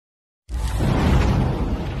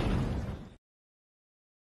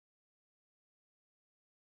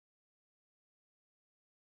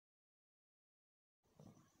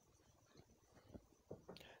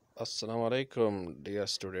Assalamu alaikum dear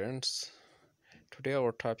students. Today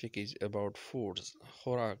our topic is about foods.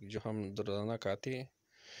 خوراک جو ہم روزانہ کھاتے ہیں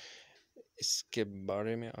اس کے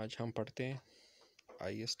بارے میں آج ہم پڑھتے ہیں.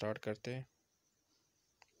 آئیے سٹارٹ کرتے ہیں.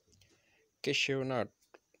 کیشیو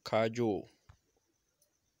نٹ کھاجو،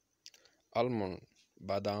 المنڈ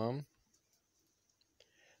بادام،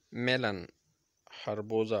 میلن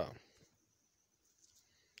خربوزہ،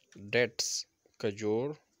 ڈیٹس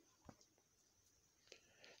کھجور،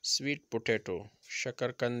 سویٹ پوٹیٹو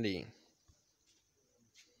شکرکندی،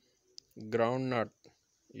 گراؤنڈ نٹ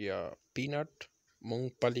یا پینٹ مونگ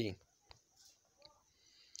پھلی،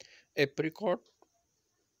 ایپریکوٹ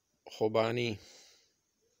خوبانی،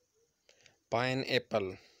 pine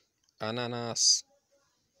apple اناناس،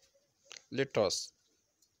 let's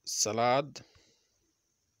salad,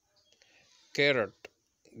 carat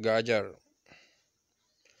گاجر،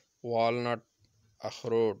 والنٹ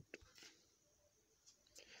اخروٹ،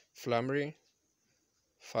 فلمری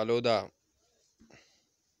فالودہ،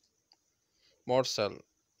 مورسل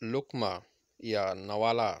لکمہ یا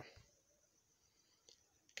نوالا،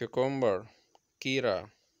 کیکمبر کیرا،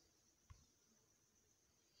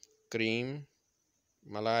 کریم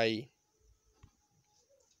ملائی،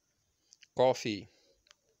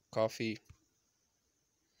 کافی،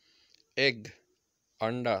 ایگ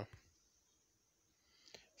انڈا،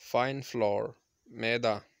 فائن فلور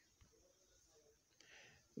میدا،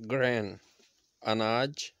 گرین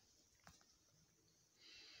اناج،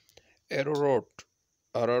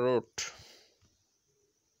 اراروٹ،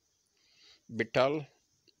 بٹل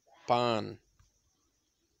پان،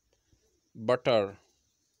 بٹر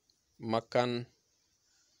مکھن،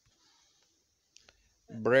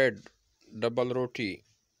 بریڈ ڈبل روٹی،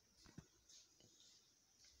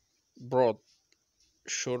 بروتھ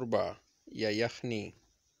شوربہ یا یخنی،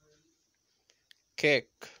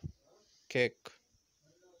 کیک،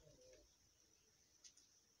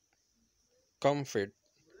 کمفٹ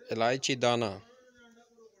الائچی دانہ،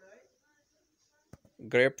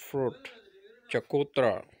 گریپ فروٹ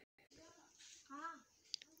چکوترا،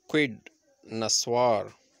 کوئڈ نسوار،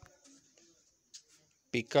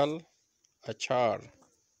 پکل اچار،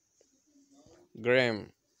 گریم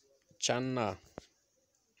چنا،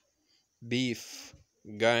 بیف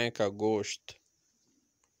گائے کا گوشت،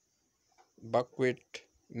 بکویٹ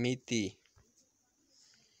میتھی،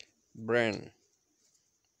 برین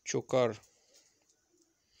چکر،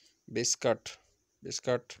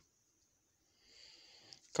 بسکٹ،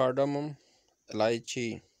 کارڈمم الائچی،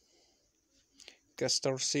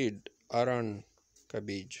 کیسٹر سیڈ ارنڈ کا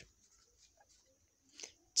بیج،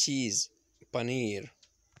 چیز پنیر،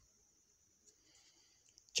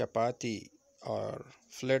 چپاتی اور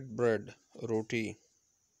فلیٹ بریڈ روٹی،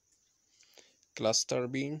 کلسٹر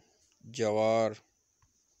بین جوار،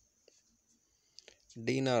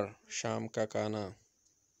 ڈنر شام کا کھانا،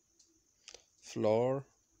 فلور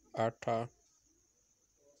آٹا،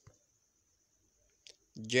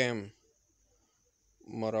 جیم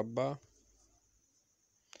مربع،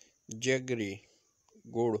 جگری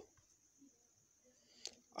گڑ،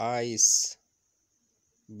 آئس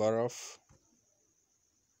برف،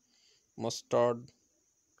 مسٹرڈ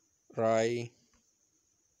رائی،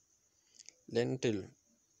 لینٹل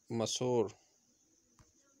مسور،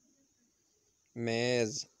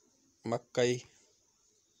 میز مکئی،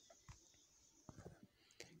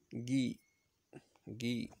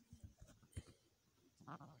 گھی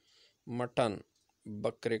مٹن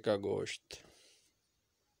بکرے کا گوشت،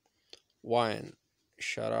 وائن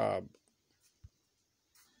شراب،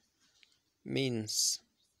 مینس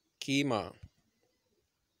کیما،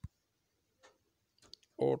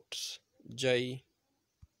 اوٹس جائے،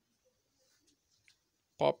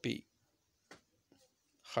 پاپی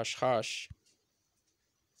خشخاش،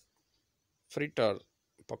 فریٹر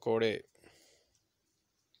پکوڑے،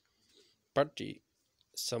 پٹی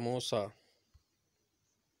samosa,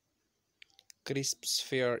 crisps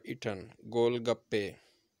fair eaten gol gappe,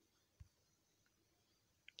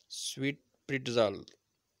 sweet پریٹزل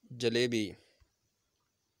jalebi,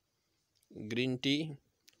 green tea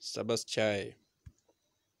سبز چائے،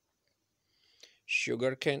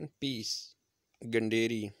 شوگر کین پیس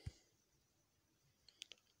گنڈیری،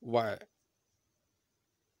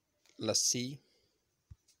 لسی،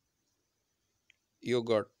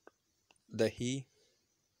 یوگرٹ دہی،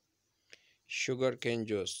 شوگر کین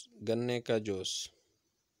جوس گنے کا جوس،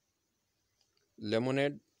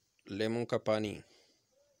 لیمونیڈ لیموں کا پانی،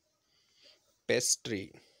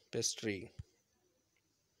 پیسٹری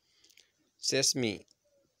سیسمی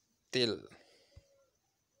تل،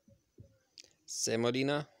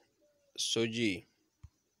 سیمولینا سوجی،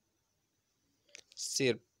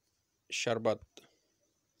 سرپ شربت،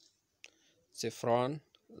 زعفران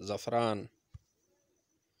زعفران،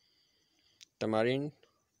 تمارین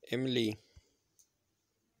املی،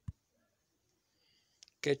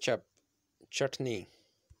 کیچپ چٹنی،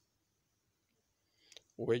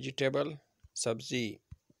 ویجیٹیبل سبزی،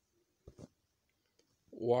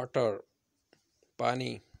 واٹر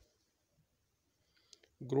پانی،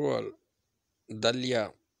 گروئل دلیا،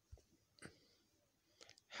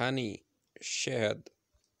 ہنی شہد،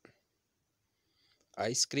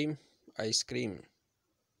 ice cream,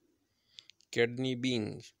 kidney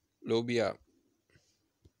Benz لوبیا،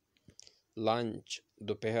 lunch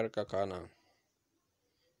دوپہر کا کھانا،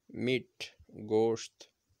 میٹ گوشت،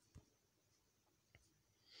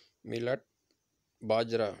 ملٹ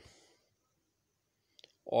باجرہ،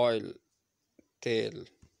 آئل تیل،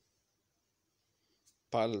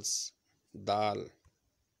 پلس دال،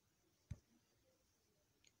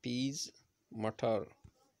 پیز مٹر،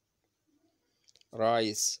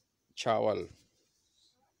 رائس چاول،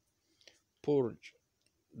 پورج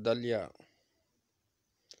دلیا،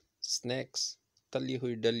 سنیکس تلی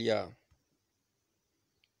ہوئی دلیا،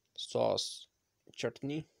 سوس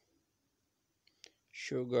چٹنی،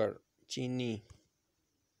 شوگر چینی،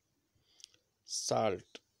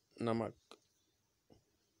 سالٹ نمک،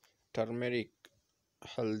 ٹرمرک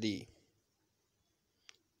ہلدی،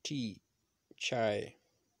 ٹی چائے،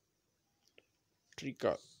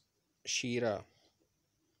 ٹریکا شیرہ،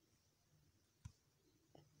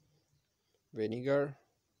 وینیگر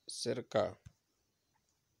سرکہ.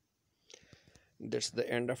 That's the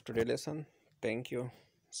end of today's lesson. Thank you.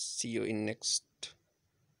 See you in next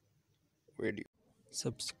video.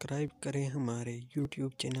 Subscribe کریں ہمارے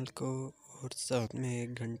یوٹیوب چینل کو اور ساتھ میں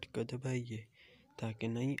ایک گھنٹی کو دبائیے تاکہ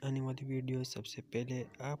نئی آنے والی ویڈیو سب سے پہلے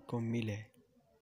آپ کو ملے.